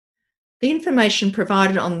The information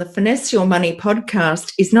provided on the Finesse Your Money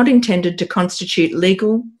podcast is not intended to constitute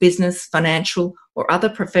legal, business, financial, or other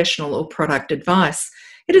professional or product advice.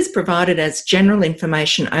 It is provided as general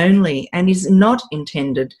information only and is not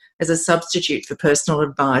intended as a substitute for personal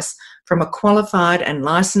advice from a qualified and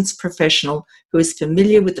licensed professional who is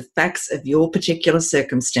familiar with the facts of your particular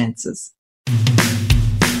circumstances.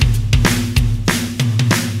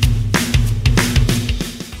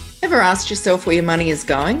 Ever asked yourself where your money is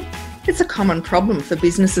going? It's a common problem for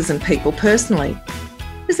businesses and people personally.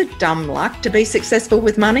 Is it dumb luck to be successful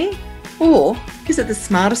with money? Or is it the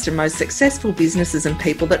smartest and most successful businesses and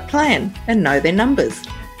people that plan and know their numbers?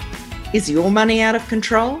 Is your money out of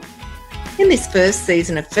control? In this first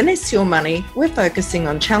season of Finesse Your Money, we're focusing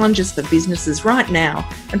on challenges for businesses right now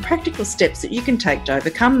and practical steps that you can take to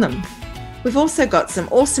overcome them. We've also got some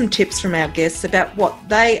awesome tips from our guests about what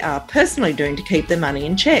they are personally doing to keep their money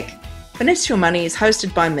in check. Finesse Your Money is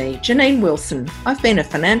hosted by me, Janine Wilson. I've been a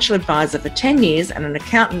financial advisor for 10 years and an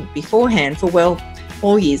accountant beforehand for,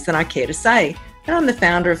 more years than I care to say. And I'm the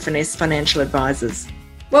founder of Finesse Financial Advisors.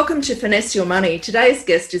 Welcome to Finesse Your Money. Today's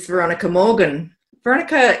guest is Veronica Morgan.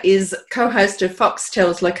 Veronica is co-host of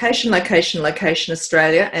Foxtel's Location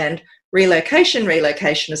Australia and Relocation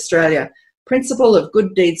Australia, principal of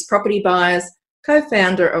Good Deeds Property Buyers,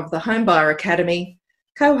 co-founder of the Homebuyer Academy,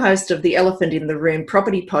 co-host of the Elephant in the Room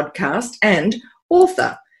property podcast, and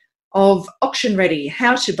author of Auction Ready,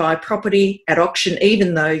 How to Buy Property at Auction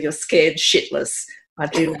Even Though You're Scared Shitless. I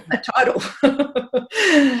do love that title.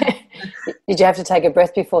 Did you have to take a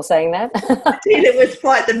breath before saying that? I did. It was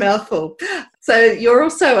quite the mouthful. So you're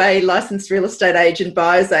also a licensed real estate agent,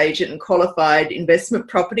 buyer's agent, and qualified investment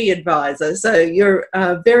property advisor. So you're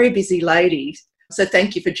a very busy lady. So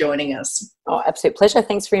thank you for joining us. Oh, absolute pleasure.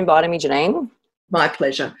 Thanks for inviting me, Janine. My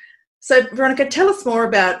pleasure. So, Veronica, tell us more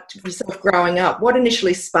about yourself growing up. What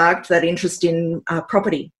initially sparked that interest in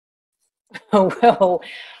property? Oh,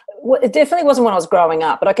 well, it definitely wasn't when I was growing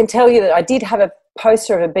up, but I can tell you that I did have a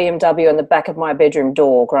poster of a BMW on the back of my bedroom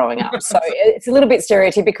door growing up. So it's a little bit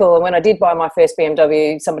stereotypical. And when I did buy my first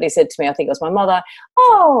BMW, somebody said to me, I think it was my mother,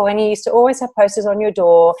 "Oh, and you used to always have posters on your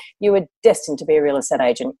door. You were destined to be a real estate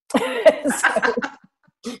agent." So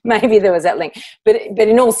maybe there was that link. But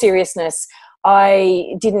in all seriousness,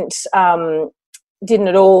 I didn't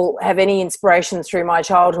at all have any inspiration through my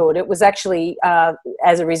childhood. It was actually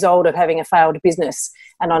as a result of having a failed business,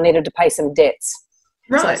 and I needed to pay some debts.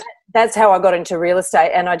 Right. So that's how I got into real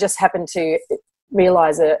estate, and I just happened to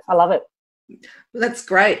realise that I love it. That's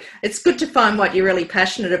great. It's good to find what you're really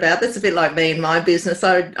passionate about. That's a bit like me in my business.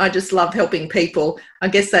 I just love helping people. I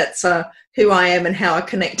guess that's who I am and how I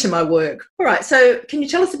connect to my work. All right. So can you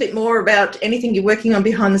tell us a bit more about anything you're working on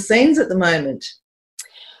behind the scenes at the moment?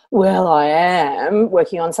 Well, I am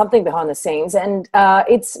working on something behind the scenes, and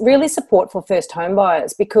it's really support for first home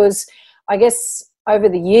buyers, because I guess over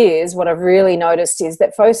the years, what I've really noticed is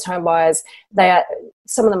that first home buyers, they are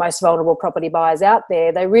some of the most vulnerable property buyers out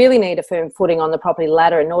there. They really need a firm footing on the property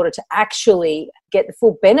ladder in order to actually get the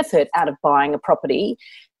full benefit out of buying a property.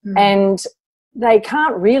 And they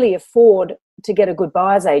can't really afford to get a good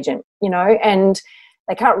buyer's agent, and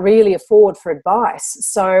they can't really afford for advice.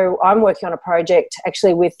 So I'm working on a project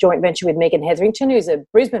actually with joint venture with Megan Hetherington, who's a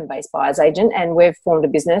Brisbane-based buyer's agent, and we've formed a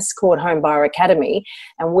business called Homebuyer Academy,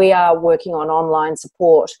 and we are working on online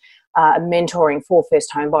support and mentoring for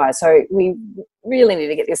first home buyers. So we really need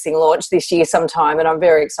to get this thing launched this year sometime, and I'm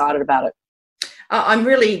very excited about it. I'm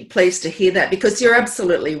really pleased to hear that, because you're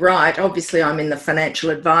absolutely right. Obviously, I'm in the financial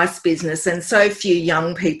advice business, and so few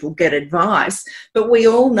young people get advice, but we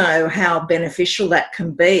all know how beneficial that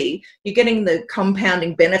can be. You're getting the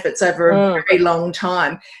compounding benefits over a very long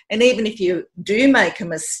time. And even if you do make a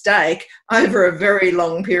mistake over a very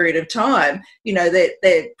long period of time,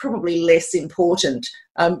 they're probably less important.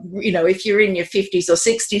 If you're in your 50s or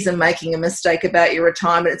 60s and making a mistake about your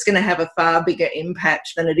retirement, it's going to have a far bigger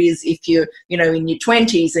impact than it is if you're, in your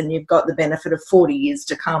 20s and you've got the benefit of 40 years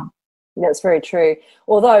to come. That's very true.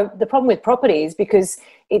 Although the problem with property is because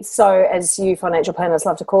it's so, as you financial planners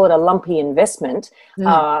love to call it, a lumpy investment.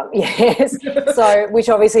 Yes. So, which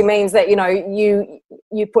obviously means that,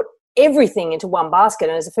 you put everything into one basket,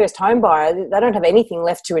 and as a first home buyer, they don't have anything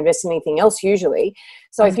left to invest in anything else usually.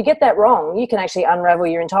 So if you get that wrong, you can actually unravel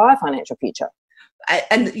your entire financial future.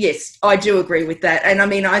 And yes, I do agree with that. And I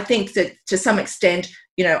mean, I think that to some extent,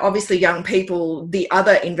 obviously young people, the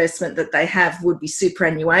other investment that they have would be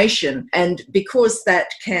superannuation. And because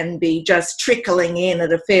that can be just trickling in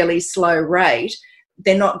at a fairly slow rate,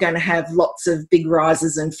 they're not going to have lots of big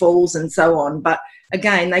rises and falls and so on. But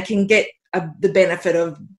again, they can get the benefit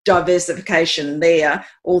of diversification there.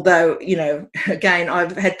 Although, again,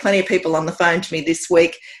 I've had plenty of people on the phone to me this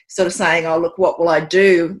week sort of saying, oh, look, what will I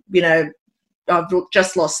do? I've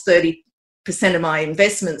just lost 30% of my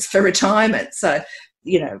investments for retirement. So,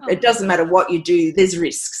 it doesn't matter what you do, there's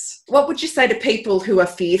risks. What would you say to people who are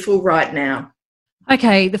fearful right now?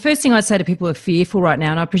 Okay, the first thing I'd say to people who are fearful right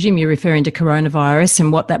now, and I presume you're referring to coronavirus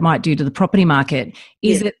and what that might do to the property market,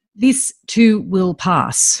 is that this too will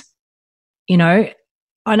pass.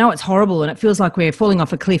 I know it's horrible and it feels like we're falling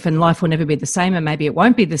off a cliff and life will never be the same, and maybe it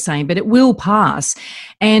won't be the same, but it will pass.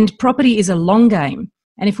 And property is a long game.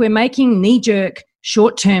 And if we're making knee-jerk,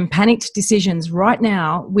 short-term panicked decisions right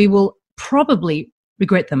now, we will probably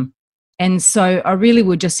regret them. And so I really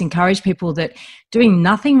would just encourage people that doing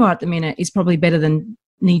nothing right at the minute is probably better than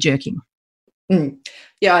knee-jerking.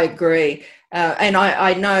 Yeah, I agree. And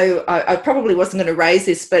I know I probably wasn't going to raise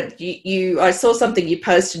this, but I saw something you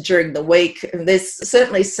posted during the week. And there's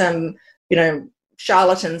certainly some,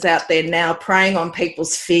 charlatans out there now preying on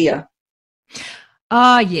people's fear.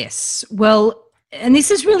 Yes. Well, and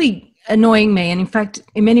this is really annoying me. And in fact,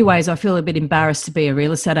 in many ways, I feel a bit embarrassed to be a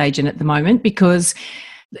real estate agent at the moment because,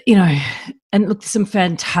 and look, there's some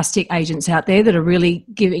fantastic agents out there that are really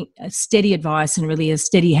giving steady advice and really a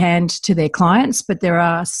steady hand to their clients. But there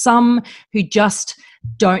are some who just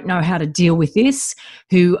don't know how to deal with this,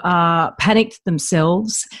 who are panicked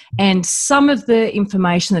themselves. And some of the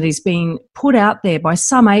information that is being put out there by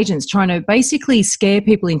some agents trying to basically scare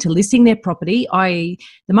people into listing their property, i.e.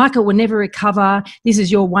 the market will never recover, this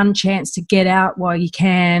is your one chance to get out while you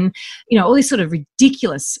can, all this sort of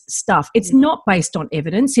ridiculous stuff. It's not based on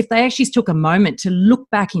evidence. If they actually took a moment to look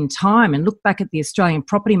back in time and look back at the Australian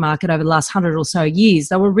property market over the last 100 or so years,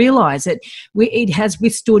 they will realise that it has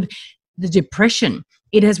withstood the Depression.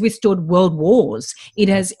 It has withstood world wars. It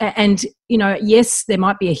has, and yes, there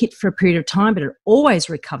might be a hit for a period of time, but it always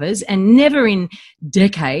recovers, and never in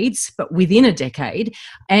decades, but within a decade,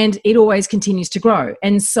 and it always continues to grow.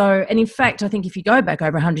 And so, and in fact, I think if you go back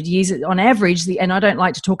over 100 years, on average, and I don't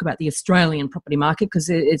like to talk about the Australian property market because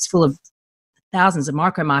it's full of thousands of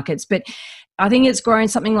micro markets, but I think it's grown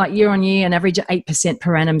something like year on year, an average of 8%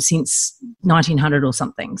 per annum since 1900 or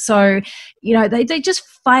something. So, they just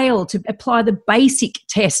fail to apply the basic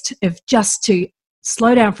test of just to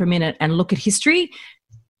slow down for a minute and look at history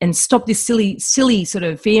and stop this silly sort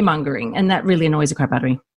of fear mongering. And that really annoys the crap out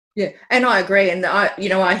of me. Yeah, and I agree. And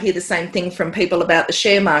I hear the same thing from people about the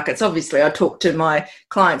share markets. Obviously, I talk to my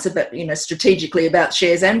clients about, strategically about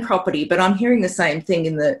shares and property, but I'm hearing the same thing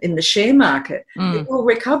in the share market. It will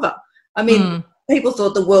recover. I mean, people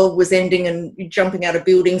thought the world was ending and jumping out of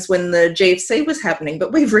buildings when the GFC was happening,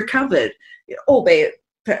 but we've recovered, albeit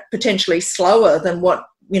potentially slower than what,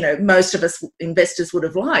 most of us investors would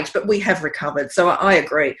have liked, but we have recovered. So I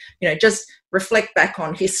agree, just reflect back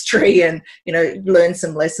on history and, learn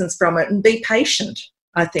some lessons from it and be patient,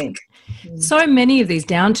 I think. So many of these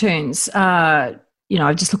downturns,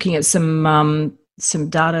 I'm just looking at some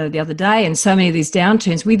data the other day, and so many of these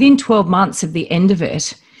downturns within 12 months of the end of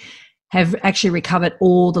it have actually recovered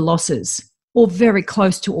all the losses, or very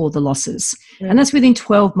close to all the losses. And that's within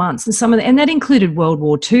 12 months. And that included World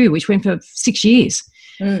War II, which went for 6 years.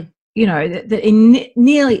 It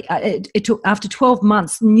took, after 12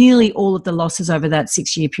 months, nearly all of the losses over that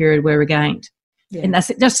 6-year period were regained. Yeah. And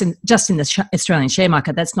that's just in the Australian share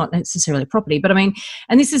market. That's not necessarily property. But I mean,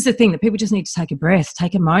 and this is the thing, that people just need to take a breath,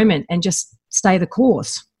 take a moment and just stay the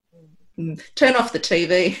course. Turn off the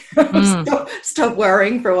TV. Stop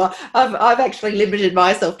worrying for a while. I've actually limited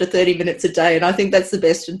myself to 30 minutes a day, and I think that's the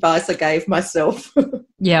best advice I gave myself.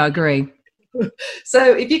 Yeah, I agree.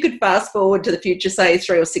 So if you could fast forward to the future, say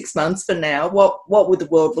 3 or 6 months from now, what would the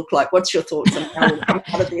world look like? What's your thoughts on how we'll come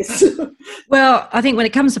out of this? Well, I think when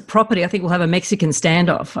it comes to property, I think we'll have a Mexican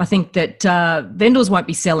standoff. I think that vendors won't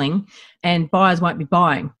be selling and buyers won't be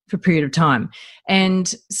buying for a period of time.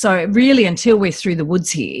 And so really, until we're through the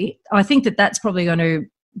woods here, I think that that's probably going to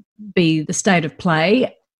be the state of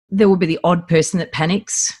play. There will be the odd person that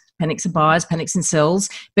panics and buys, panics and sells,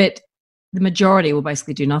 but the majority will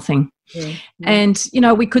basically do nothing. Yeah. And,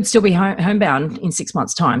 we could still be homebound in 6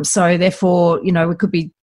 months' time. So therefore, we could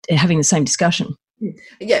be having the same discussion.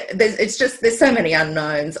 Yeah, there's so many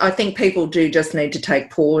unknowns. I think people do just need to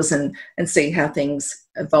take pause and see how things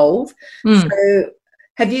evolve. So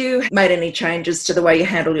have you made any changes to the way you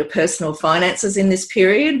handle your personal finances in this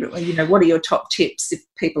period? What are your top tips if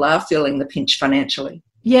people are feeling the pinch financially?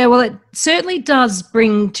 Yeah, well, it certainly does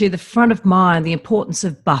bring to the front of mind the importance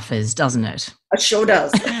of buffers, doesn't it? It sure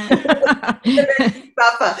does.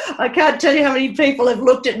 Buffer. I can't tell you how many people have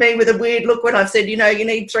looked at me with a weird look when I've said, you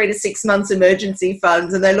need 3 to 6 months emergency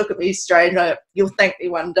funds, and they look at me strange. You'll thank me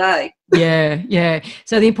one day. Yeah.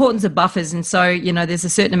 So the importance of buffers, and so there's a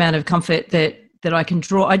certain amount of comfort that I can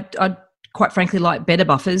draw. I quite frankly like better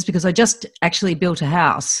buffers because I just actually built a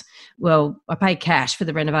house. Well, I pay cash for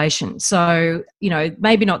the renovation. So,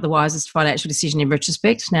 maybe not the wisest financial decision in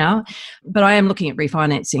retrospect now, but I am looking at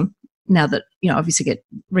refinancing now that, obviously get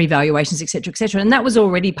revaluations, et cetera, and that was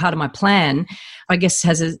already part of my plan. I guess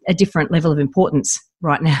has a different level of importance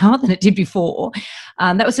right now than it did before.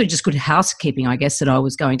 That was sort of just good housekeeping, I guess, that I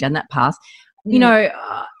was going down that path.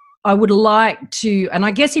 I would like to, and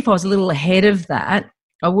I guess if I was a little ahead of that,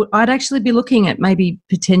 I'd actually be looking at maybe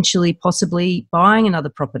potentially possibly buying another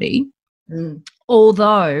property.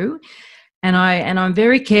 Although, and I'm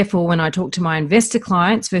very careful when I talk to my investor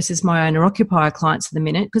clients versus my owner-occupier clients at the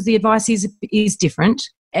minute, because the advice is different.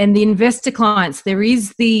 And the investor clients, there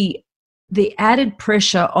is the added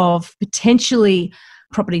pressure of potentially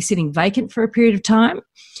property sitting vacant for a period of time,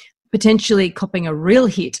 potentially copping a real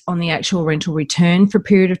hit on the actual rental return for a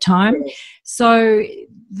period of time. So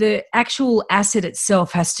the actual asset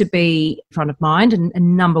itself has to be front of mind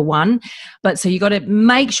and number one. But so you got to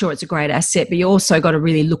make sure it's a great asset, but you also got to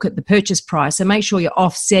really look at the purchase price and make sure you're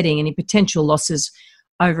offsetting any potential losses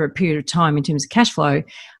over a period of time in terms of cash flow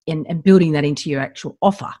and building that into your actual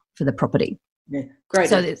offer for the property. Yeah, great.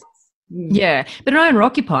 So yeah, but an owner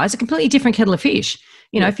occupier is a completely different kettle of fish.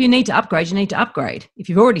 If you need to upgrade, you need to upgrade. If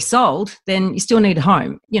you've already sold, then you still need a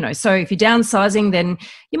home. So if you're downsizing, then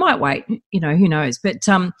you might wait. Who knows? But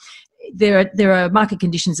there are market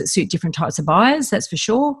conditions that suit different types of buyers. That's for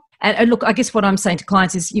sure. And look, I guess what I'm saying to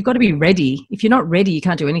clients is you've got to be ready. If you're not ready, you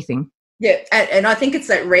can't do anything. Yeah, and I think it's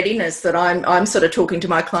that readiness that I'm sort of talking to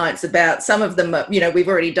my clients about. Some of them, we've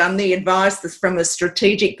already done the advice from a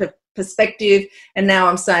strategic perspective, and now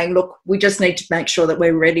I'm saying, look, we just need to make sure that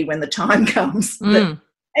we're ready when the time comes.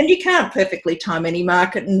 And you can't perfectly time any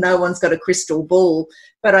market, and no one's got a crystal ball.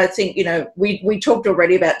 But I think, we talked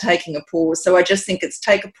already about taking a pause. So I just think it's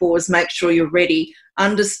take a pause, make sure you're ready,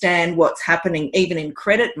 understand what's happening even in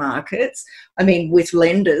credit markets. I mean, with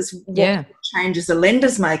lenders, what changes are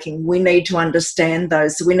lenders making? We need to understand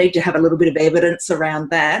those. So we need to have a little bit of evidence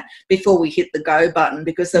around that before we hit the go button,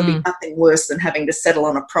 because there'll be nothing worse than having to settle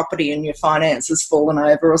on a property and your finances fallen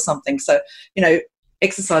over or something. So,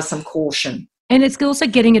 exercise some caution. And it's also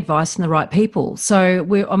getting advice from the right people. So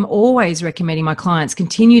I'm always recommending my clients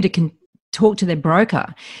continue to talk to their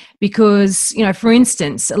broker because, for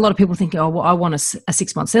instance, a lot of people think, oh, well, I want a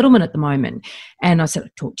 6-month settlement at the moment. And I said,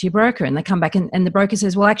 talk to your broker. And they come back and the broker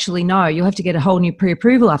says, well, actually, no, you'll have to get a whole new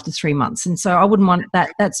pre-approval after 3 months. And so I wouldn't want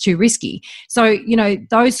that. That's too risky. So,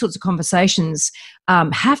 those sorts of conversations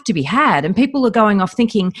have to be had. And people are going off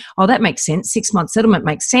thinking, oh, that makes sense. 6-month settlement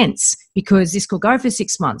makes sense because this could go for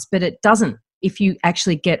 6 months, but it doesn't if you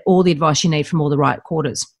actually get all the advice you need from all the right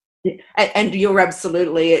quarters. And you're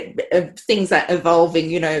absolutely, things are evolving,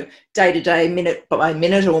 day to day, minute by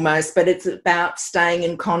minute almost, but it's about staying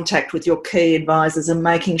in contact with your key advisors and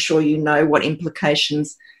making sure you know what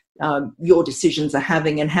implications your decisions are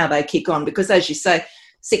having and how they kick on. Because as you say,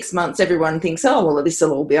 6 months, everyone thinks, oh, well, this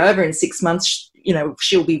will all be over in 6 months,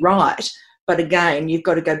 she'll be right. But again, you've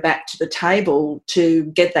got to go back to the table to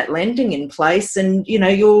get that lending in place, and,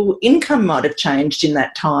 your income might have changed in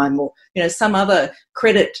that time, or, some other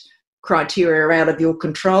credit criteria out of your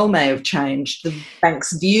control may have changed. The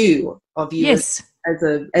bank's view of you as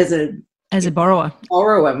a borrower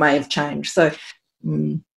may have changed. So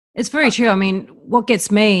it's very true. I mean, what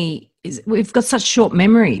gets me is we've got such short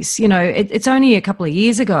memories. It's only a couple of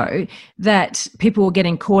years ago that people were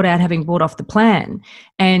getting caught out having bought off the plan,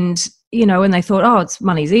 and and they thought, oh, it's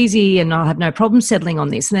money's easy and I'll have no problem settling on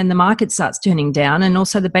this. And then the market starts turning down, and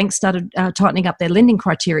also the banks started tightening up their lending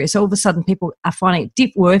criteria. So all of a sudden people are finding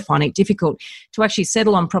it difficult to actually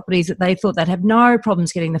settle on properties that they thought they'd have no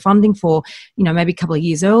problems getting the funding for, maybe a couple of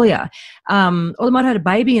years earlier. Or they might have had a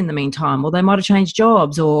baby in the meantime, or they might have changed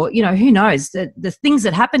jobs, or, who knows, the things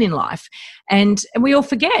that happen in life. And we all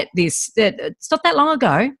forget this, that it's not that long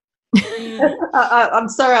ago. I'm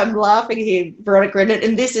sorry, I'm laughing here, Veronica,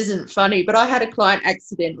 and this isn't funny, but I had a client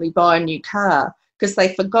accidentally buy a new car because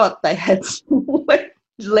they forgot they had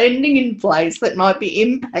lending in place that might be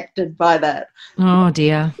impacted by that. Oh,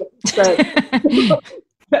 dear. So,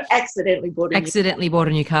 accidentally bought a new car. Bought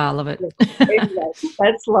a new car. Love it. Anyway,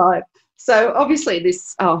 that's life. So obviously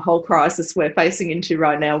this whole crisis we're facing into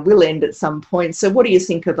right now will end at some point. So what do you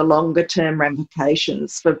think are the longer term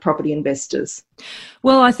ramifications for property investors?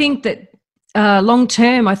 Well, I think that long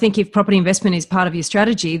term, I think if property investment is part of your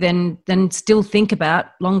strategy, then still think about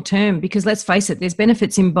long term, because let's face it, there's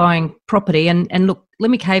benefits in buying property. And look,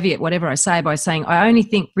 let me caveat whatever I say by saying I only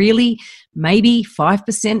think really maybe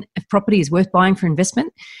 5% of property is worth buying for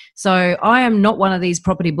investment. So I am not one of these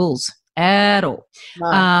property bulls at all.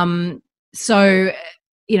 No. So,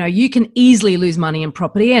 you can easily lose money in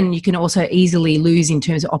property, and you can also easily lose in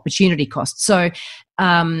terms of opportunity costs. So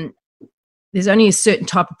there's only a certain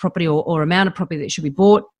type of property or amount of property that should be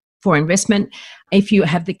bought for investment. If you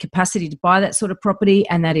have the capacity to buy that sort of property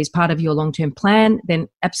and that is part of your long-term plan, then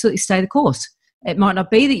absolutely stay the course. It might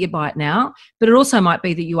not be that you buy it now, but it also might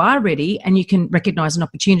be that you are ready and you can recognise an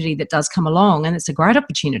opportunity that does come along, and it's a great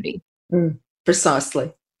opportunity.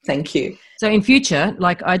 Precisely. Thank you. So in future,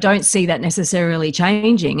 I don't see that necessarily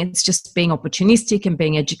changing. It's just being opportunistic and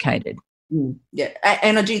being educated. Yeah,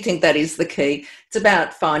 and I do think that is the key. It's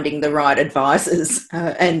about finding the right advisors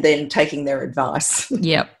and then taking their advice.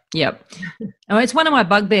 Yep. Oh, it's one of my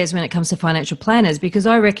bugbears when it comes to financial planners, because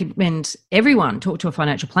I recommend everyone talk to a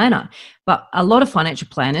financial planner, but a lot of financial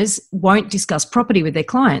planners won't discuss property with their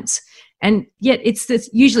clients. And yet it's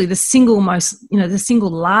usually the single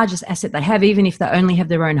largest asset they have, even if they only have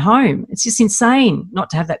their own home. It's just insane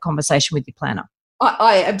not to have that conversation with your planner.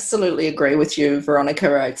 I absolutely agree with you,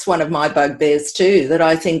 Veronica. It's one of my bugbears too, that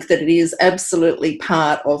I think that it is absolutely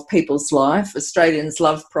part of people's life. Australians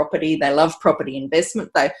love property. They love property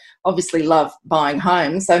investment. They obviously love buying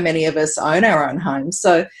homes. So many of us own our own homes.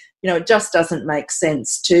 So, it just doesn't make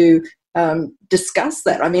sense to discuss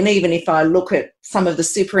that. I mean, even if I look at some of the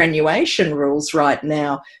superannuation rules right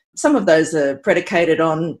now, some of those are predicated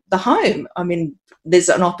on the home. I mean, there's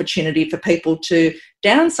an opportunity for people to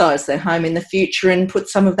downsize their home in the future and put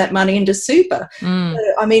some of that money into super. So,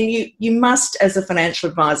 I mean, you must, as a financial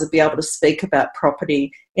advisor, be able to speak about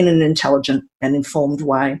property in an intelligent and informed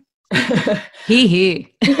way. Hear.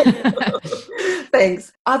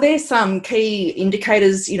 Thanks. Are there some key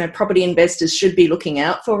indicators, property investors should be looking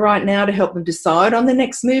out for right now to help them decide on the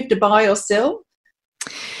next move to buy or sell?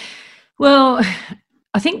 Well,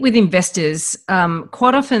 I think with investors,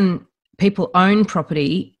 quite often people own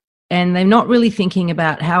property and they're not really thinking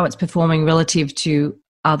about how it's performing relative to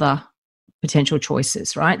other potential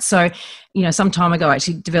choices, right? So, some time ago I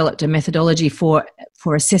actually developed a methodology for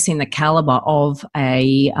assessing the caliber of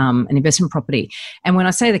an investment property. And when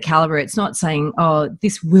I say the caliber, it's not saying,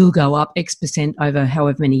 this will go up X% over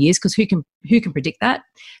however many years, because who can predict that?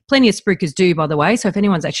 Plenty of spruikers do, by the way. So if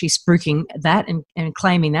anyone's actually spruiking that and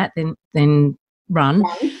claiming that, then run.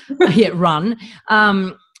 Run.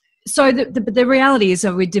 So the reality is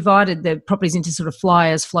that we divided the properties into sort of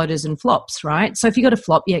flyers, floaters and flops, right? So if you got a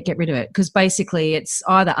flop, get rid of it, because basically it's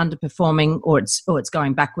either underperforming or it's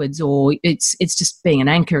going backwards, or it's just being an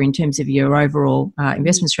anchor in terms of your overall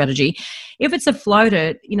investment strategy. If it's a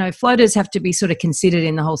floater, floaters have to be sort of considered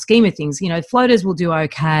in the whole scheme of things. Floaters will do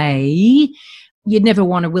okay. You'd never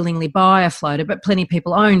want to willingly buy a floater, but plenty of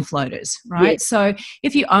people own floaters, right? Yes. So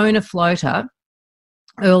if you own a floater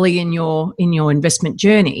early in your investment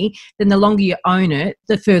journey, then the longer you own it,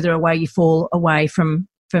 the further away you fall away from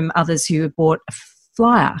others who have bought a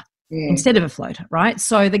flyer instead of a floater, right?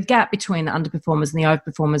 So the gap between the underperformers and the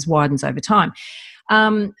overperformers widens over time.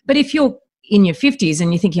 But if you're in your 50s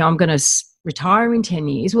and you're thinking, I'm going to retire in 10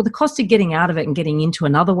 years, well, the cost of getting out of it and getting into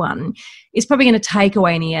another one is probably going to take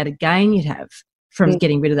away any added gain you'd have from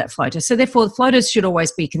getting rid of that floater. So therefore, the floaters should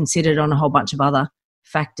always be considered on a whole bunch of other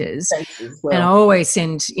factors. Well. And I always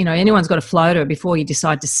send, anyone's got a floater, before you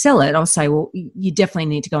decide to sell it, I'll say, well, you definitely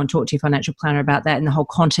need to go and talk to your financial planner about that in the whole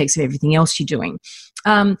context of everything else you're doing.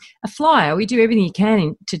 A flyer, we do everything you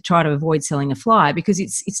can to try to avoid selling a flyer, because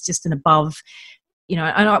it's just an above,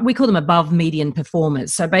 and we call them above median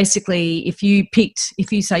performers. So basically, if you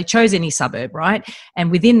chose any suburb, right,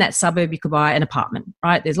 and within that suburb you could buy an apartment,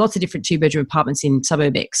 right? There's lots of different 2-bedroom apartments in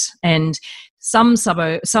suburb X, and some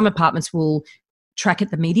apartments will track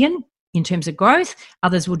at the median in terms of growth.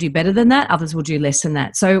 Others will do better than that. Others will do less than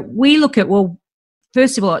that. So we look at, well,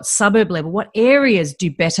 first of all, at suburb level, what areas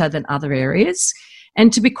do better than other areas?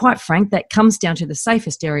 And to be quite frank, that comes down to the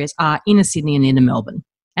safest areas are inner Sydney and inner Melbourne.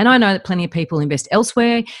 And I know that plenty of people invest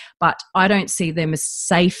elsewhere, but I don't see them as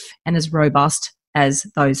safe and as robust as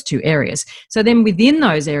those two areas. So then within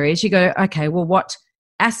those areas, you go, okay, well, what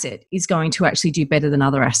asset is going to actually do better than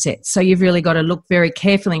other assets. So you've really got to look very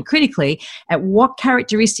carefully and critically at what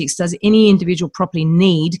characteristics does any individual property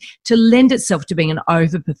need to lend itself to being an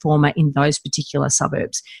overperformer in those particular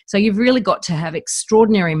suburbs. So you've really got to have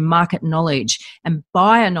extraordinary market knowledge and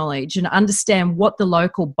buyer knowledge and understand what the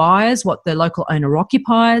local buyers, what the local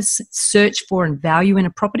owner-occupiers search for and value in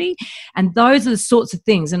a property. And those are the sorts of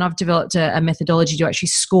things. And I've developed a methodology to actually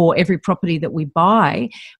score every property that we buy,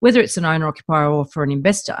 whether it's an owner-occupier or for an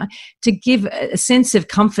investor, to give a sense of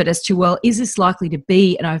comfort as to, well, is this likely to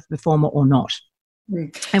be an overperformer or not?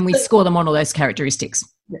 And we score them on all those characteristics.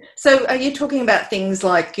 So are you talking about things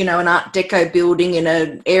like, an Art Deco building in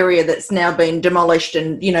an area that's now been demolished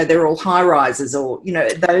and, they're all high rises or,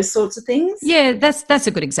 those sorts of things? Yeah, that's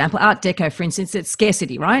a good example. Art Deco, for instance, it's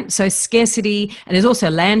scarcity, right? So scarcity, and there's also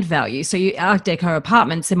land value. So Art Deco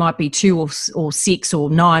apartments, there might be 2 or 6 or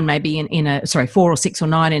 9 maybe in 4 or 6 or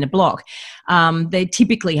 9 in a block. They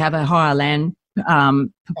typically have a higher land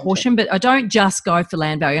proportion, but I don't just go for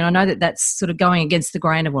land value. And I know that that's sort of going against the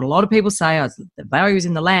grain of what a lot of people say, the value is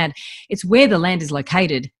in the land. It's where the land is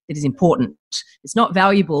located that is important. It's not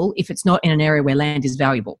valuable if it's not in an area where land is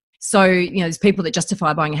valuable. So, there's people that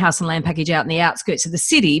justify buying a house and land package out in the outskirts of the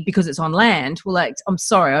city because it's on land. Well, I'm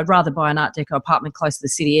sorry, I'd rather buy an Art Deco apartment close to the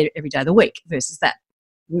city every day of the week versus that,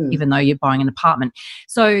 even though you're buying an apartment.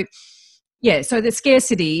 So, yeah, so the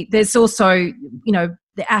scarcity, there's also,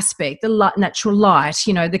 the aspect, the natural light,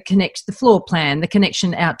 the floor plan, the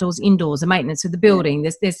connection outdoors, indoors, the maintenance of the building.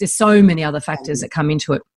 There's so many other factors that come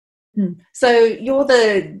into it. So you're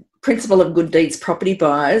the principal of Good Deeds Property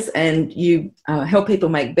Buyers and you help people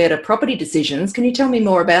make better property decisions. Can you tell me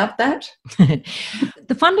more about that?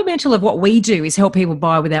 The fundamental of what we do is help people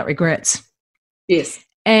buy without regrets. Yes.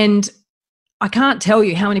 And I can't tell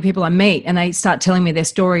you how many people I meet and they start telling me their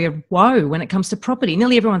story of woe when it comes to property.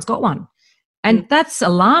 Nearly everyone's got one. And that's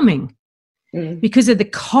alarming because of the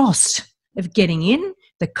cost of getting in,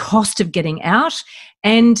 the cost of getting out,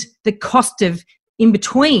 and the cost of in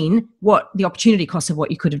between what the opportunity cost of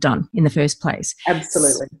what you could have done in the first place.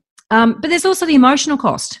 Absolutely. But there's also the emotional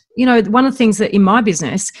cost. One of the things that in my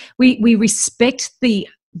business, we respect the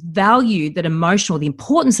value that the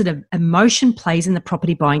importance that emotion plays in the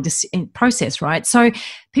property buying process, right? So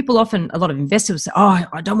people often, a lot of investors say,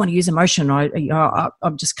 I don't want to use emotion.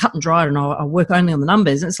 I'm just cut and dried and I work only on the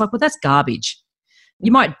numbers. And it's like, well, that's garbage.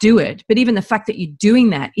 You might do it, but even the fact that you're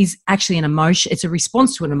doing that is actually an emotion. It's a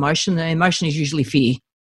response to an emotion. The emotion is usually fear.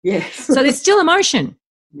 Yes. So there's still emotion.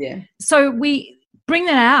 Yeah. So we bring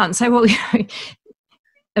that out and say, well,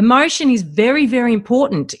 emotion is very, very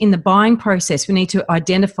important in the buying process. We need to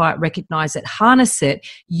identify it, recognize it, harness it,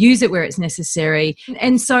 use it where it's necessary.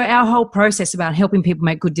 And so our whole process about helping people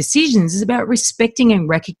make good decisions is about respecting and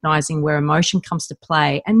recognizing where emotion comes to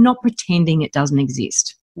play and not pretending it doesn't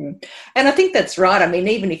exist. And I think that's right. I mean,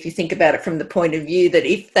 even if you think about it from the point of view that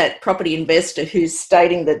if that property investor who's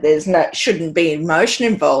stating that shouldn't be emotion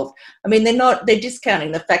involved, I mean, they're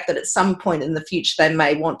discounting the fact that at some point in the future they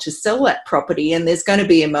may want to sell that property and there's going to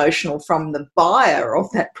be emotional from the buyer of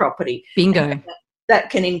that property. Bingo. That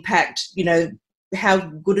can impact, how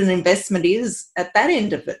good an investment is at that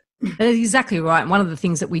end of it. That's exactly right. And one of the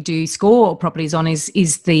things that we do score properties on is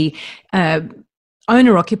the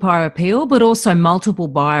owner-occupier appeal, but also multiple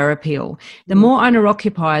buyer appeal. The more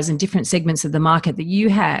owner-occupiers in different segments of the market that you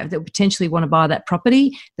have that potentially want to buy that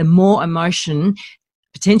property, the more emotion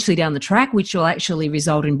potentially down the track, which will actually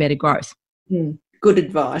result in better growth. Good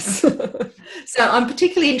advice. So I'm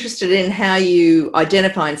particularly interested in how you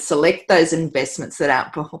identify and select those investments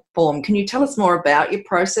that outperform. Can you tell us more about your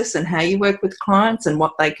process and how you work with clients and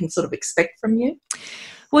what they can sort of expect from you?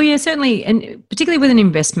 Well, yeah, certainly, and particularly with an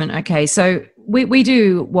investment. Okay, so we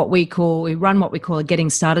run what we call a getting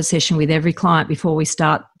started session with every client before we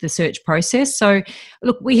start the search process. So,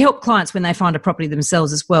 look, we help clients when they find a property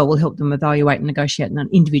themselves as well. We'll help them evaluate and negotiate an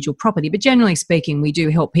individual property. But generally speaking, we do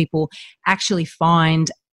help people actually find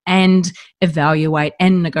and evaluate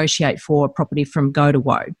and negotiate for a property from go to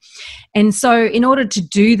woe. And so in order to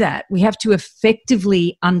do that, we have to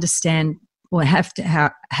effectively understand or have to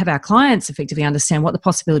have our clients effectively understand what the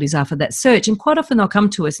possibilities are for that search. And quite often they'll come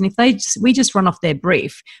to us, and if we just run off their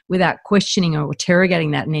brief without questioning or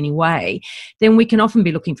interrogating that in any way, then we can often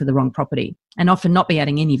be looking for the wrong property. and often not be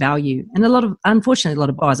adding any value. And unfortunately, a lot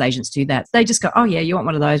of buyers agents do that. They just go, oh yeah, you want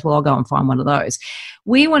one of those? Well, I'll go and find one of those.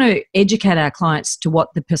 We want to educate our clients to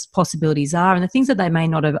what the possibilities are and the things that they may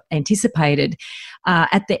not have anticipated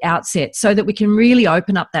at the outset, so that we can really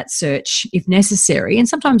open up that search if necessary. And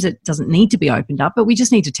sometimes it doesn't need to be opened up, but we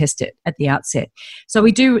just need to test it at the outset. So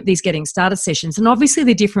we do these getting started sessions, and obviously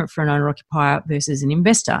they're different for an owner-occupier versus an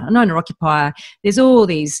investor. An owner-occupier, there's all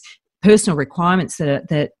these personal requirements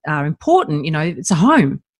that are important. It's a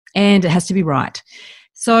home and it has to be right.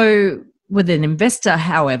 So with an investor,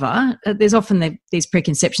 however, there's often these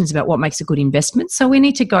preconceptions about what makes a good investment. So we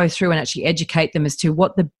need to go through and actually educate them as to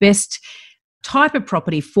what the best type of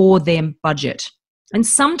property for their budget. And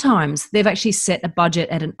sometimes they've actually set a budget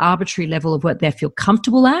at an arbitrary level of what they feel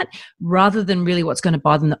comfortable at, rather than really what's going to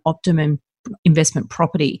buy them the optimum investment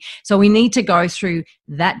property. So we need to go through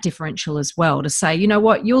that differential as well to say, you know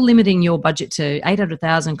what, you're limiting your budget to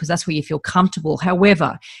 800,000 because that's where you feel comfortable.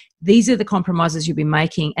 However, these are the compromises you'll be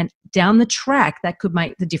making, and down the track that could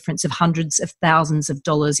make the difference of hundreds of thousands of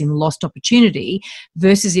dollars in lost opportunity,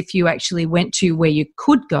 versus if you actually went to where you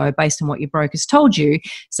could go based on what your brokers told you.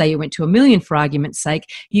 Say you went to $1 million for argument's sake,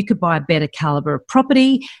 you could buy a better caliber of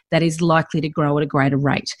property that is likely to grow at a greater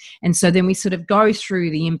rate. And so then we sort of go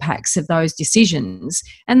through the impacts of those decisions,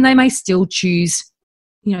 and they may still choose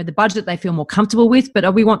the budget they feel more comfortable with,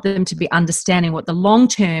 but we want them to be understanding what the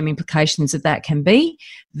long-term implications of that can be,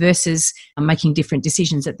 versus making different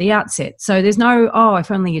decisions at the outset. So there's no,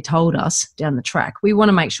 if only you told us down the track. We want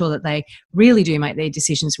to make sure that they really do make their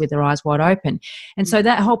decisions with their eyes wide open. And so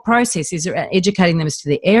that whole process is educating them as to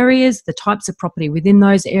the areas, the types of property within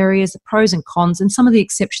those areas, the pros and cons, and some of the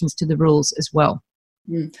exceptions to the rules as well.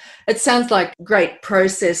 It sounds like a great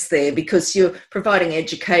process there, because you're providing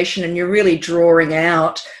education and you're really drawing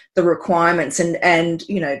out the requirements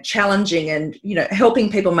and challenging and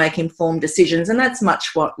helping people make informed decisions. And that's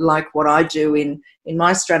much what I do in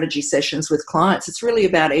my strategy sessions with clients. It's really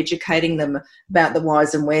about educating them about the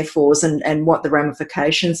whys and wherefores and what the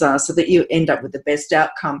ramifications are, so that you end up with the best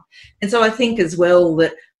outcome. And so I think as well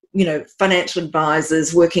that financial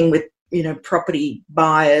advisors working with property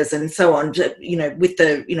buyers and so on, with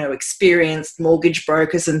the, experienced mortgage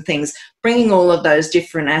brokers and things, bringing all of those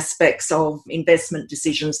different aspects of investment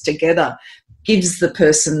decisions together gives the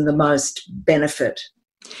person the most benefit.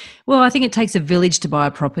 Well, I think it takes a village to buy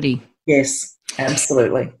a property. Yes,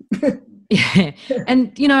 absolutely. Yeah.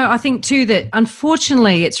 And, I think too that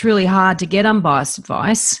unfortunately it's really hard to get unbiased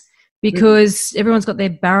advice, because everyone's got their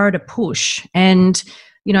barrow to push. And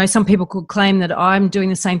some people could claim that I'm doing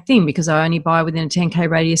the same thing because I only buy within a 10K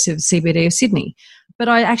radius of CBD of Sydney. But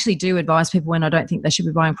I actually do advise people when I don't think they should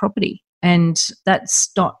be buying property. And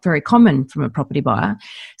that's not very common from a property buyer.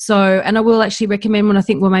 So, and I will actually recommend when I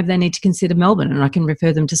think, well, maybe they need to consider Melbourne, and I can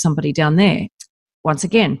refer them to somebody down there. Once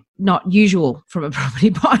again, not usual from a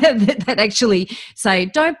property buyer that actually say,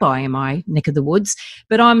 don't buy in my neck of the woods,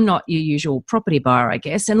 but I'm not your usual property buyer, I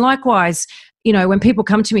guess. And likewise, when people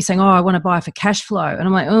come to me saying, I want to buy for cash flow, and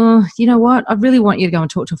I'm like, you know what? I really want you to go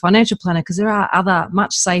and talk to a financial planner, because there are other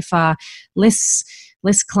much safer, less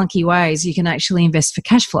clunky ways you can actually invest for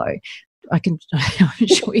cash flow. I'm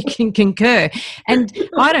sure you can concur. And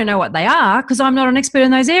I don't know what they are because I'm not an expert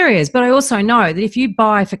in those areas. But I also know that if you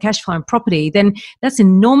buy for cash flow and property, then that's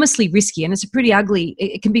enormously risky, and it's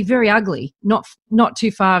it can be very ugly, not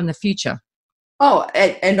too far in the future. Oh,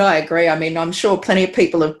 and I agree. I mean, I'm sure plenty of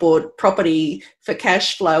people have bought property for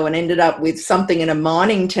cash flow and ended up with something in a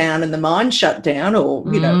mining town and the mine shut down, or,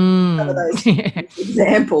 some of those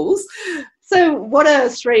examples. So what are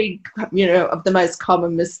three, of the most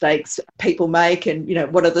common mistakes people make, and,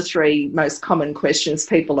 what are the three most common questions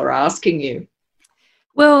people are asking you?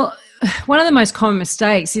 Well, one of the most common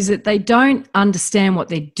mistakes is that they don't understand what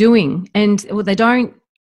they're doing, and they don't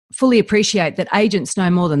fully appreciate that agents know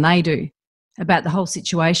more than they do about the whole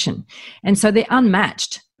situation. And so they're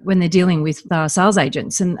unmatched when they're dealing with sales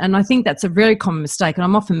agents. And I think that's a very common mistake. And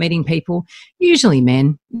I'm often meeting people, usually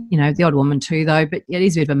men, the odd woman too, though, but it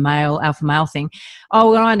is a bit of a alpha male thing.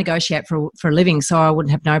 Oh, well, I negotiate for a living, so I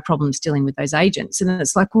wouldn't have no problems dealing with those agents. And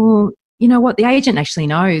it's like, well, you know what? The agent actually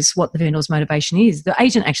knows what the vendor's motivation is. The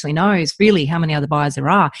agent actually knows really how many other buyers there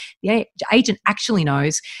are. The agent actually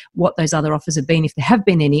knows what those other offers have been, if there have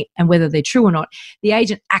been any, and whether they're true or not. The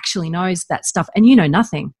agent actually knows that stuff, and you know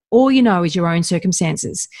nothing. All you know is your own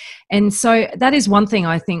circumstances. And so that is one thing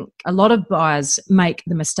I think a lot of buyers make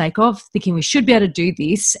the mistake of, thinking we should be able to do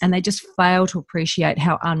this, and they just fail to appreciate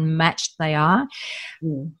how unmatched they are.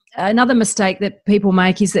 Another mistake that people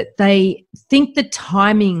make is that they think the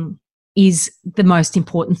timing is the most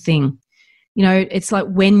important thing. You know, it's like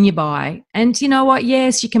when you buy. And you know what?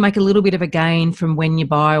 Yes, you can make a little bit of a gain from when you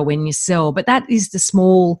buy or when you sell, but that is the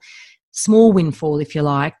small windfall, if you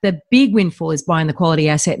like. The big windfall is buying the quality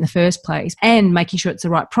asset in the first place and making sure it's the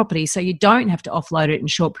right property so you don't have to offload it in a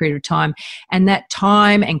short period of time. And that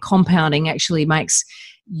time and compounding actually makes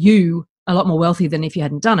you a lot more wealthy than if you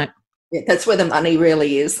hadn't done it. Yeah, that's where the money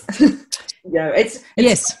really is. It's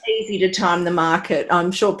yes. easy to time the market.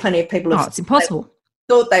 I'm sure plenty of people have it's impossible.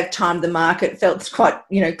 Thought they've timed the market, felt quite,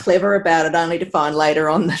 clever about it, only to find later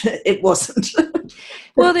on that it wasn't.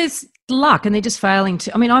 Well, there's luck, and they're just failing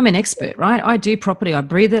to. I mean, I'm an expert, right? I do property, I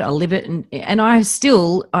breathe it, I live it, and I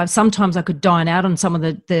sometimes I could dine out on some of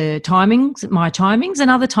the timings, my timings,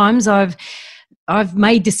 and other times I've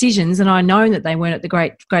made decisions and I know that they weren't at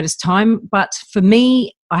the greatest time, but for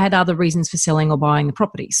me, I had other reasons for selling or buying the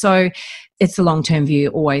property. So it's the long-term view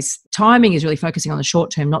always. Timing is really focusing on the short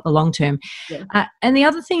term, not the long term. Yeah. And the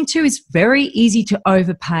other thing too is very easy to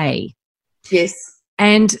overpay. Yes.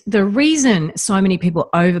 And the reason so many people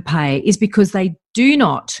overpay is because they do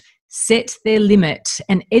not set their limit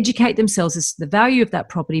and educate themselves as to the value of that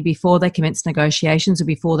property before they commence negotiations or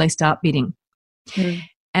before they start bidding. Mm.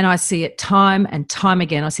 And I see it time and time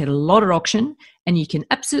again. I see it a lot at auction, and you can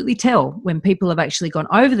absolutely tell when people have actually gone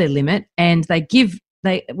over their limit, and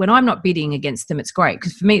when I'm not bidding against them, it's great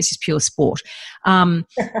because for me it's just pure sport.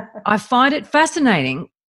 I find it fascinating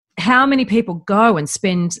how many people go and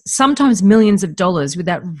spend sometimes millions of dollars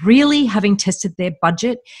without really having tested their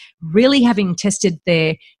budget, really having tested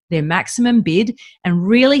their maximum bid, and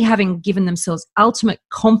really having given themselves ultimate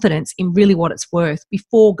confidence in really what it's worth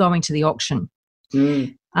before going to the auction.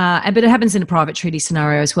 Mm. But it happens in a private treaty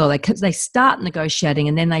scenario as well. They start negotiating,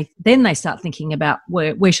 and then they start thinking about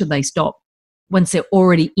where should they stop once they're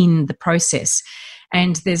already in the process.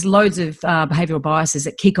 And there's loads of behavioural biases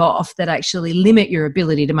that kick off that actually limit your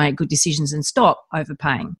ability to make good decisions and stop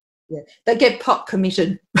overpaying. Yeah, they get pot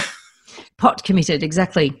committed. Pot committed,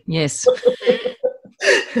 exactly. Yes.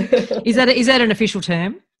 Is that an official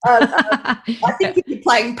term? I think if you're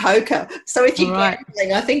playing poker, so if you're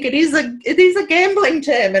gambling, I think it is a gambling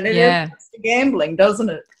term, and it is gambling, doesn't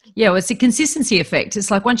it? Yeah, well, it's a consistency effect. It's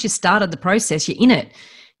like once you started the process, you're in it.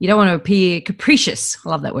 You don't want to appear capricious. I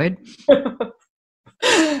love that word.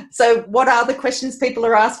 So what are the questions people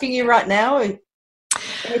are asking you right now?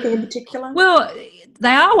 Anything in particular? Well, they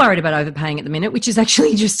are worried about overpaying at the minute, which is actually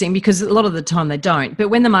interesting because a lot of the time they don't. But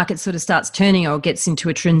when the market sort of starts turning or gets into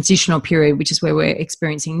a transitional period, which is where we're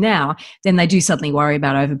experiencing now, then they do suddenly worry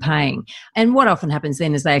about overpaying. And what often happens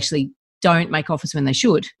then is they actually don't make offers when they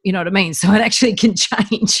should. You know what I mean? So it actually can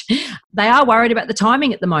change. They are worried about the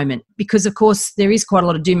timing at the moment because, of course, there is quite a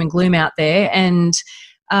lot of doom and gloom out there. And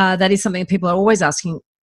that is something that people are always asking.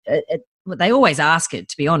 They always ask it,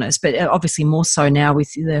 to be honest, but obviously more so now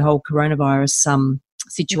with the whole coronavirus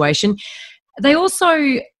situation. They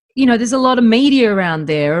also, there's a lot of media around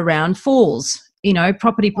there around falls.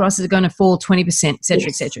 Property prices are going to fall 20%, et cetera,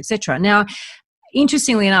 et cetera, et cetera. Now,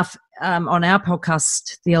 interestingly enough, on our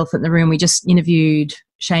podcast, The Elephant in the Room, we just interviewed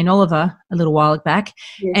Shane Oliver a little while back.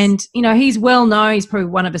 Yes. And, he's well known. He's probably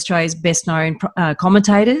one of Australia's best known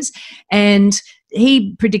commentators. And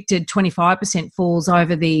he predicted 25% falls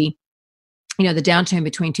over the downturn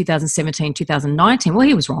between 2017 and 2019. Well,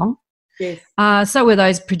 he was wrong. Yes. So were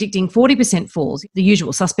those predicting 40% falls. The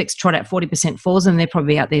usual suspects trot out 40% falls, and they're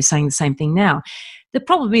probably out there saying the same thing now. The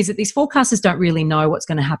problem is that these forecasters don't really know what's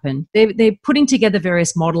going to happen. They're putting together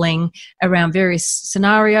various modelling around various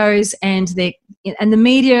scenarios, and the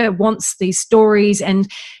media wants these stories. And,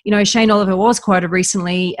 Shane Oliver was quoted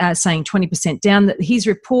recently saying 20% down. That his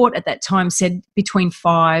report at that time said between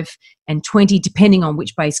 5 and 20, depending on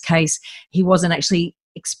which base case. He wasn't actually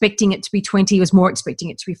expecting it to be 20. He was more expecting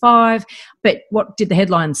it to be 5. But what did the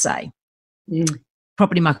headlines say?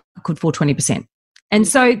 Property market could fall 20%. And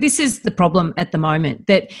so this is the problem at the moment,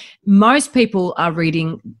 that most people are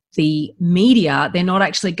reading the media. They're not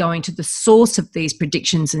actually going to the source of these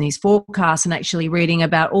predictions and these forecasts and actually reading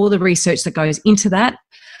about all the research that goes into that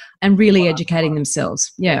and really educating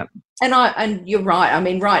themselves. Yeah. And you're right. I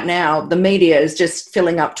mean, right now the media is just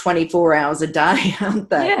filling up 24 hours a day, aren't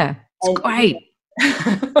they? Yeah, it's great.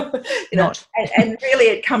 And really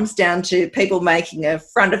it comes down to people making a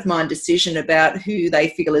front of mind decision about who they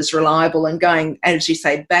feel is reliable and going, as you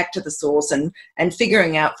say, back to the source and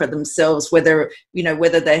figuring out for themselves whether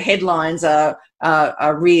the headlines are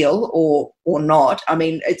real or not. I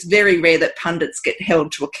mean, it's very rare that pundits get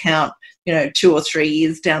held to account 2 or 3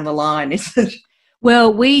 years down the line, isn't it?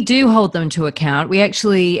 Well, we do hold them to account. We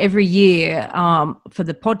actually, every year for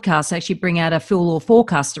the podcast, actually bring out a Fool or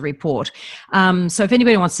Forecaster report. So if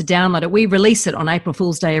anybody wants to download it, we release it on April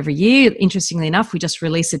Fool's Day every year. Interestingly enough, we just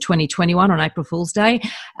released it 2021 on April Fool's Day.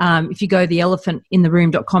 If you go to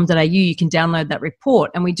theelephantintheroom.com.au, you can download that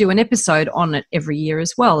report, and we do an episode on it every year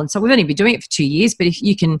as well. And so we've only been doing it for 2 years, but if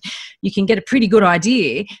you can get a pretty good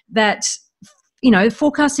idea that,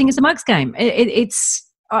 forecasting is a mug's game.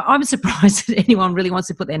 I'm surprised that anyone really wants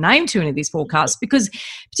to put their name to any of these forecasts, because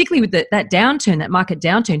particularly with that downturn, that market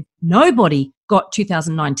downturn, nobody got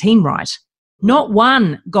 2019 right. Not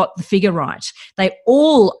one got the figure right. They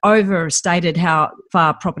all overstated how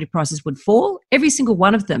far property prices would fall, every single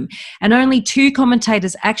one of them. And only 2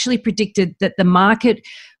 commentators actually predicted that the market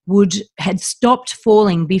had stopped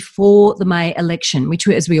falling before the May election, which,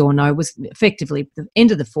 as we all know, was effectively the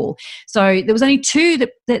end of the fall. So there was only 2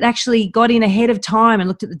 that actually got in ahead of time and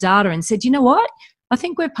looked at the data and said, you know what, I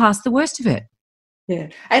think we're past the worst of it. Yeah,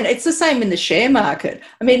 and it's the same in the share market.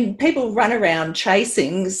 I mean, people run around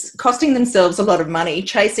costing themselves a lot of money,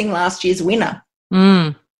 chasing last year's winner.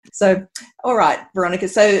 So, all right, Veronica,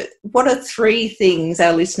 so what are 3 things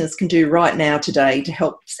our listeners can do right now today to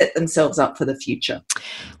help set themselves up for the future?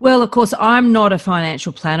 Well, of course, I'm not a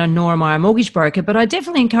financial planner, nor am I a mortgage broker, but I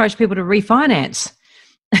definitely encourage people to refinance.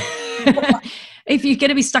 If you're going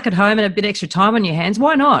to be stuck at home and a bit extra time on your hands,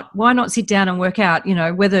 why not? Why not sit down and work out,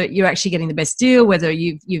 whether you're actually getting the best deal, whether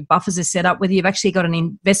you've buffers are set up, whether you've actually got an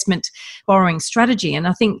investment borrowing strategy. And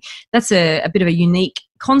I think that's a bit of a unique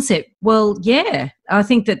concept. Well, yeah, I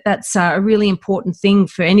think that's a really important thing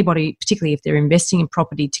for anybody, particularly if they're investing in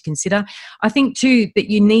property, to consider. I think too that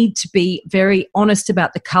you need to be very honest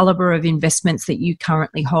about the caliber of investments that you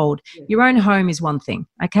currently hold. Yeah. Your own home is one thing,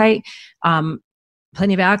 okay?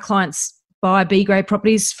 Plenty of our clients buy B-grade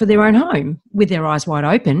properties for their own home with their eyes wide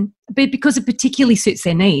open, but because it particularly suits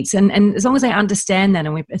their needs. And as long as they understand that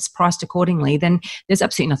and it's priced accordingly, then there's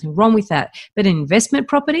absolutely nothing wrong with that. But an investment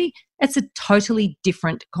property, it's a totally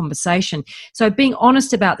different conversation. So being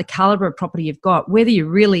honest about the caliber of property you've got, whether you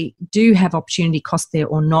really do have opportunity cost there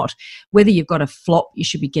or not, whether you've got a flop you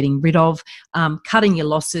should be getting rid of, cutting your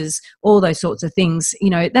losses, all those sorts of things,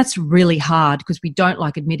 that's really hard because we don't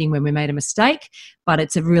like admitting when we made a mistake, but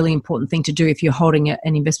it's a really important thing to do if you're holding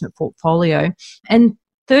an investment portfolio. And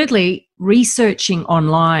thirdly, researching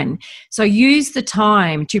online. So use the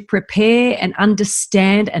time to prepare and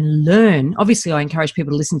understand and learn. Obviously, I encourage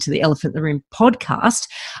people to listen to the Elephant in the Room podcast.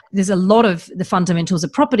 There's a lot of the fundamentals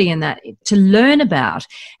of property in that to learn about,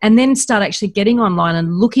 and then start actually getting online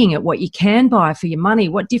and looking at what you can buy for your money,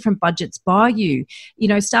 what different budgets buy you.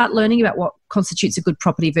 Start learning about what constitutes a good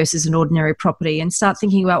property versus an ordinary property, and start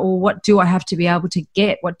thinking about, well, what do I have to be able to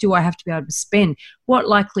get? What do I have to be able to spend? What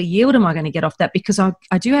likely yield am I going to get off that? Because I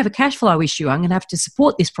do have a cash flow issue. I'm going to have to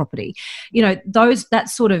support this property. That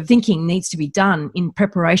sort of thinking needs to be done in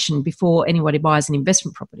preparation before anybody buys an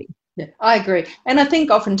investment property. Yeah, I agree. And I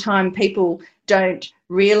think oftentimes people don't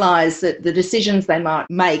realise that the decisions they might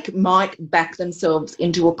make might back themselves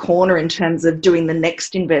into a corner in terms of doing the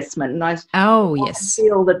next investment. And I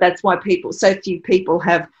feel that's why so few people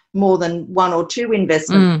have more than 1 or 2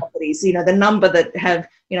 investment properties. The number that have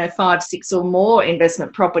 5, 6 or more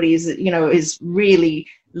investment properties is really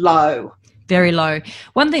low. Very low.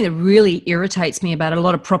 One thing that really irritates me about a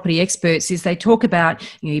lot of property experts is they talk about,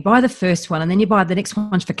 you buy the first one and then you buy the next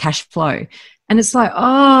one for cash flow. And it's like,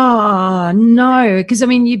 oh, no. Because,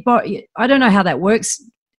 I don't know how that works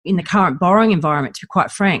in the current borrowing environment, to be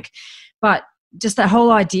quite frank. But just that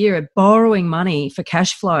whole idea of borrowing money for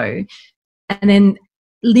cash flow and then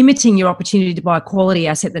limiting your opportunity to buy a quality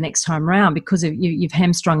asset the next time around because of you've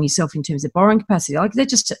hamstrung yourself in terms of borrowing capacity. Like, that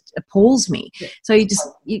just appalls me. Yeah. So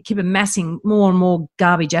you keep amassing more and more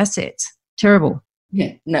garbage assets. Terrible.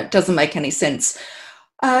 Yeah, no, it doesn't make any sense.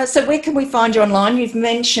 So where can we find you online? You've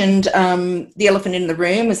mentioned The Elephant in the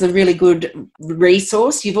Room is a really good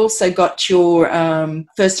resource. You've also got your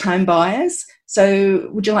first home buyers. So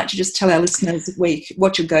would you like to just tell our listeners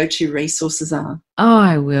what your go-to resources are? Oh,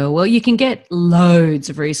 I will. Well, you can get loads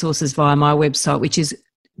of resources via my website, which is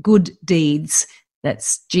Good Deeds.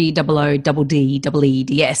 That's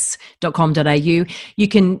GOODDEEDS.com.au. You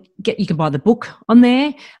can buy the book on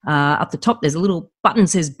there. Up the top, there's a little button that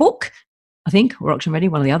says book. I think, or Auction Ready,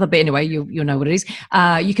 one or the other. But anyway, you'll know what it is.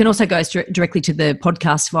 You can also go directly to the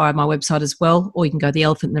podcast via my website as well, or you can go to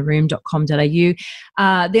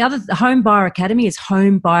theelephantintheroom.com.au. The Home Buyer Academy is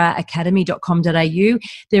homebuyeracademy.com.au.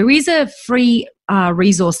 There is a free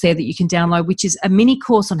resource there that you can download, which is a mini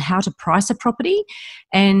course on how to price a property.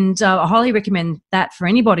 And I highly recommend that for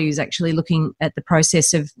anybody who's actually looking at the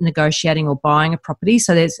process of negotiating or buying a property.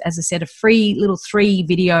 So there's, as I said, a free little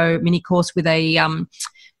 3-video mini course with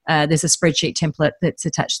there's a spreadsheet template that's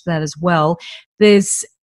attached to that as well. There's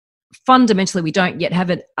fundamentally, we don't yet have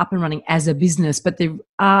it up and running as a business, but there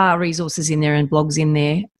are resources in there and blogs in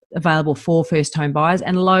there available for first home buyers,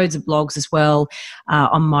 and loads of blogs as well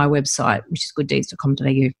on my website, which is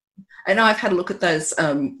gooddeeds.com.au. And I've had a look at those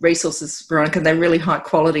resources, Veronica. They're really high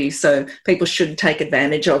quality, so people should take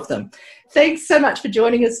advantage of them. Thanks so much for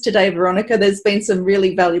joining us today, Veronica. There's been some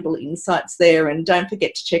really valuable insights there, and don't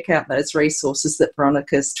forget to check out those resources that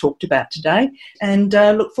Veronica's talked about today, and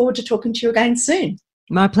look forward to talking to you again soon.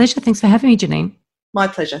 My pleasure. Thanks for having me, Janine. My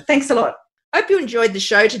pleasure. Thanks a lot. Hope you enjoyed the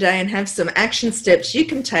show today and have some action steps you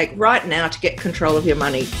can take right now to get control of your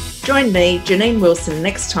money. Join me, Janine Wilson,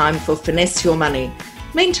 next time for Finesse Your Money.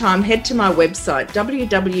 Meantime, head to my website,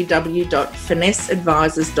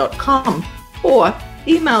 www.finesseadvisors.com, or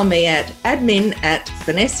email me at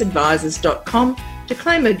admin@finesseadvisors.com to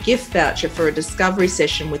claim a gift voucher for a discovery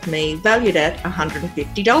session with me valued at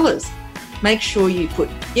 $150. Make sure you put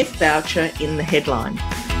gift voucher in the headline.